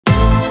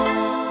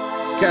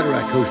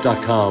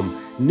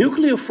CataractCoach.com.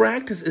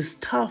 Nucleo-fractis is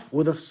tough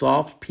with a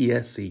soft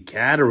PSC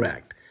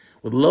cataract.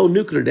 With low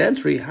nuclear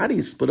density, how do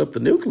you split up the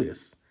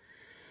nucleus?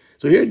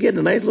 So here again,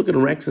 a nice looking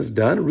rexus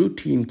done,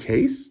 routine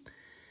case.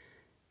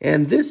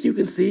 And this you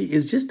can see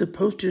is just a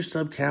posterior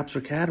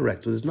subcapsular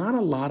cataract. So there's not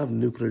a lot of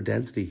nuclear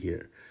density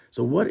here.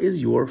 So what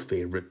is your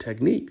favorite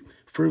technique?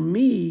 For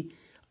me,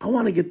 I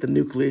want to get the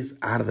nucleus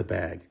out of the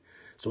bag.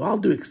 So I'll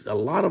do a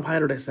lot of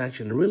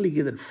hydrodissection and really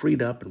get it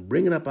freed up and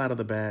bring it up out of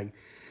the bag.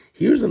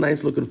 Here's a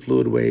nice looking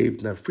fluid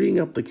wave, now freeing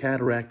up the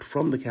cataract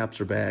from the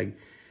capsular bag.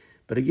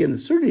 But again, the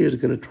surgeon here is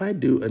going to try to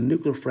do a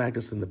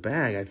nucleo-fractis in the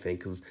bag, I think,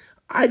 because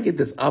I'd get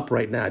this up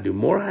right now, do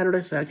more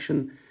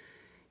hydrodissection,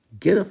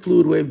 get a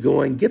fluid wave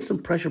going, get some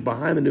pressure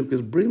behind the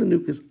nucleus, bring the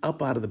nucleus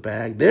up out of the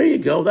bag. There you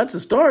go. That's a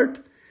start.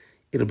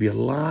 It'll be a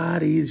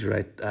lot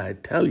easier, I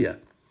tell you.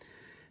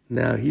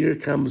 Now, here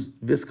comes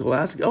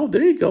viscoelastic. Oh,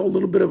 there you go. A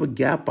little bit of a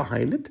gap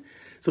behind it.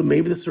 So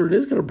maybe the surgeon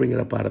is going to bring it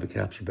up out of the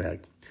capsular bag.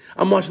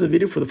 I'm watching the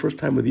video for the first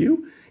time with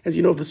you. As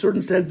you know, if a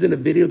surgeon sends in a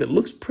video that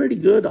looks pretty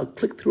good, I'll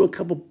click through a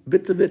couple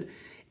bits of it,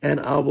 and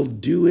I will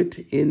do it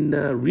in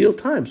real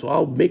time. So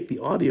I'll make the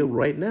audio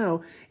right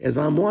now as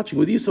I'm watching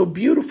with you. So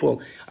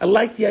beautiful. I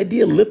like the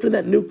idea of lifting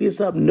that nucleus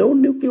up. No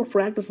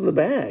nucleo-fractis in the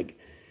bag.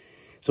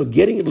 So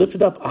getting it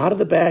lifted up out of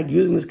the bag,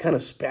 using this kind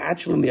of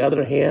spatula in the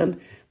other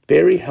hand,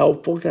 very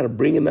helpful, kind of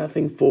bringing that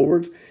thing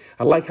forwards.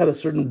 I like how the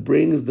surgeon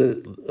brings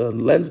the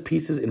lens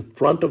pieces in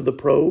front of the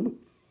probe.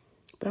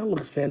 That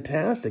looks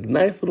fantastic.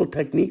 Nice little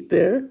technique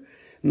there.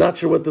 Not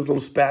sure what this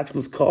little spatula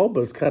is called,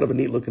 but it's kind of a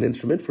neat looking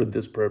instrument for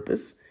this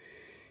purpose.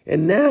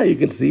 And now you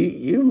can see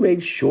you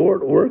made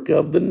short work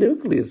of the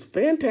nucleus.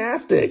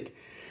 Fantastic.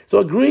 So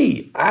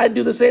agree, I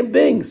do the same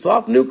thing.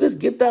 Soft nucleus,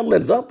 get that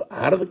lens up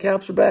out of the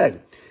capsular bag.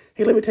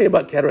 Hey, let me tell you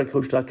about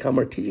CataractCoach.com,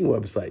 our teaching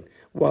website,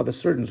 while the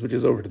surgeon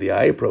switches over to the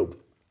eye probe.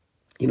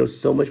 You know,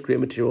 so much great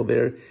material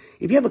there.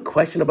 If you have a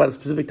question about a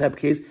specific type of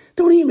case,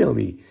 don't email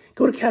me.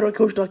 Go to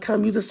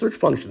CataractCoach.com, use the search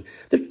function.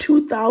 There are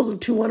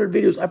 2,200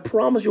 videos. I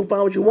promise you'll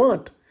find what you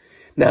want.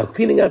 Now,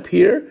 cleaning up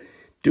here,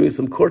 doing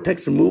some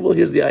cortex removal.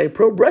 Here's the eye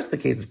probe. The rest of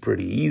the case is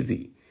pretty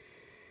easy.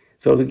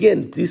 So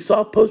again, these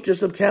soft posterior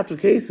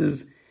subcapsular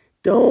cases,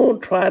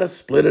 don't try to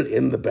split it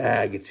in the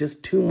bag. It's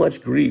just too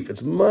much grief.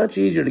 It's much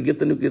easier to get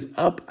the nucleus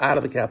up out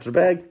of the capsular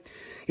bag.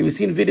 If you've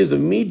seen videos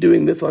of me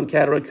doing this on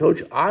Cataract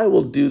Coach, I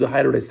will do the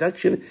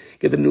hydrodissection,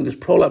 get the nucleus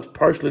prolapsed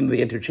partially into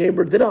the anterior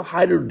chamber, then I'll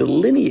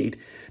hydrodelineate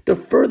to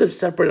further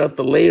separate out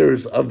the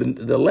layers of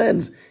the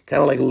lens,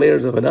 kind of like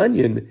layers of an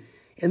onion.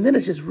 And then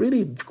it's just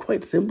really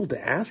quite simple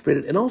to aspirate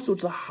it. And also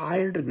it's a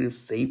higher degree of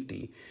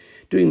safety.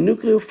 Doing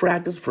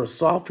nucleo-fractis for a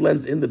soft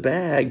lens in the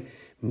bag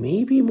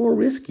may be more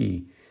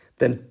risky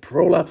than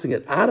prolapsing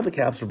it out of the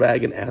capsular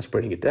bag and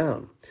aspirating it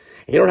down.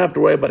 And you don't have to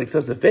worry about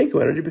excessive phaco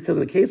energy because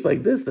in a case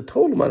like this, the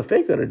total amount of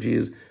phaco energy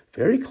is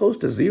very close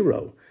to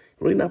zero.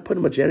 You're really not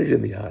putting much energy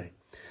in the eye.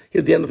 Here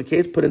at the end of the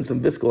case, put in some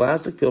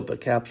viscoelastic, fill up the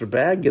capsular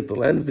bag, get the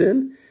lens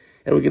in,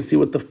 and we can see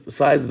what the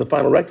size of the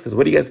final rexus is.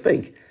 What do you guys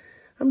think?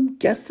 I'm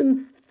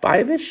guessing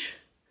 5-ish,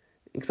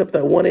 except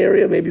that one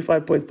area, maybe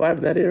 5.5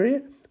 in that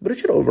area, but it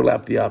should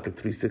overlap the optic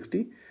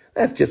 360.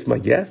 That's just my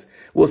guess.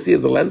 We'll see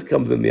as the lens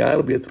comes in the eye.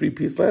 It'll be a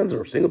 3-piece lens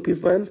or a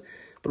single-piece lens,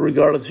 but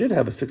regardless, it should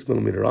have a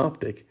 6mm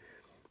optic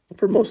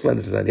for most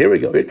lens design. Here we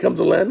go. Here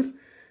comes a lens.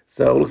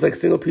 So it looks like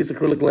single-piece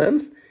acrylic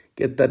lens.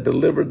 Get that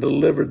delivered,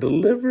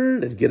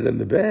 and get it in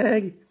the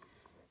bag.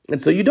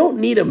 And so you don't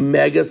need a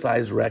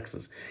mega-sized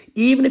rexus.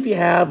 Even if you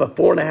have a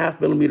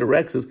 4.5mm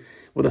rexus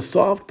with a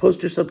soft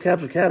posterior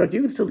subcapsular cataract,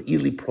 you can still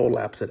easily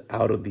prolapse it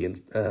out of the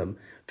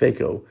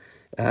phaco,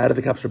 out of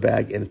the capsular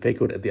bag and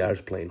phaco it at the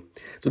iris plane.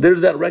 So there's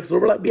that rexus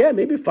overlap. Yeah,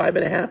 maybe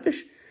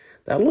 5.5-ish.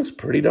 That looks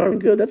pretty darn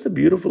good. That's a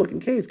beautiful looking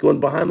case.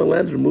 Going behind the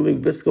lens,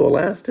 removing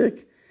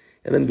viscoelastic,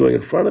 and then going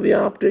in front of the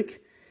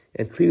optic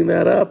and cleaning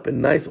that up,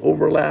 and nice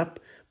overlap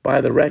by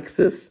the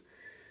rexus.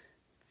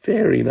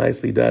 Very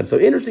nicely done. So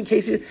interesting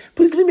case here.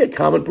 Please leave me a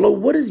comment below.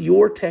 What is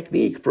your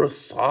technique for a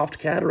soft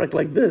cataract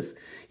like this?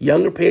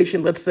 Younger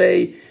patient, let's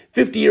say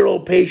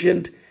 50-year-old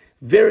patient,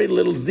 very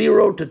little,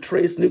 0 to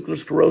trace nuclear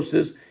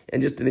sclerosis,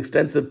 and just an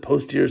extensive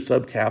posterior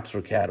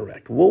subcapsular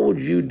cataract. What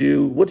would you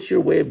do? What's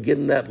your way of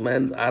getting that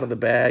lens out of the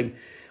bag?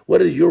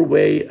 What is your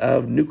way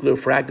of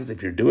nucleo-fractis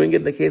if you're doing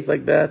it in a case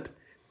like that?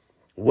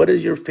 What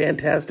is your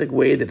fantastic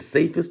way that's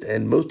safest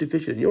and most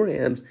efficient in your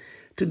hands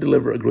to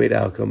deliver a great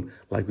outcome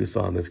like we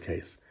saw in this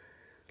case?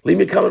 Leave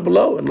me a comment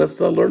below and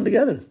let's learn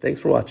together. Thanks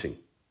for watching.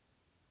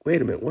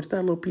 Wait a minute. What's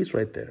that little piece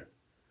right there?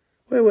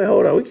 Wait,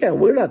 hold on.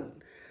 We're not.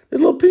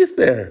 There's a little piece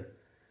there.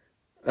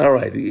 All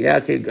right. Yeah,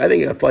 okay. I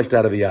think it got flushed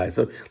out of the eye.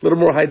 So a little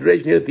more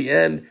hydration here at the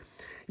end.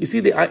 You see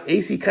the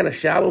AC kind of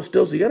shallow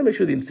still, so you got to make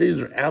sure the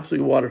incisions are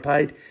absolutely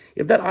watertight.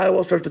 If that eye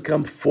wall starts to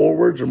come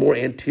forwards or more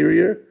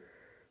anterior,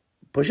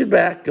 push it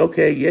back.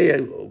 Okay,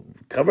 yeah.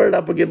 Cover it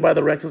up again by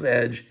the rexus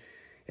edge.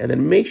 And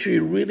then make sure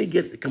you really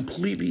get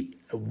completely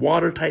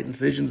watertight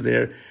incisions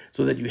there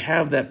so that you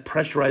have that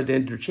pressurized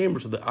anterior chamber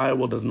so the eye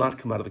wall does not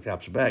come out of the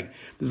capsular bag.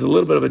 This is a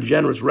little bit of a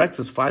generous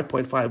rexus,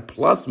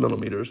 5.5+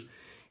 millimeters.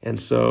 And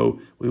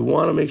so we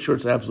want to make sure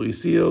it's absolutely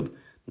sealed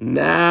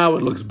Now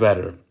it looks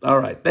better. All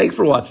right. Thanks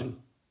for watching.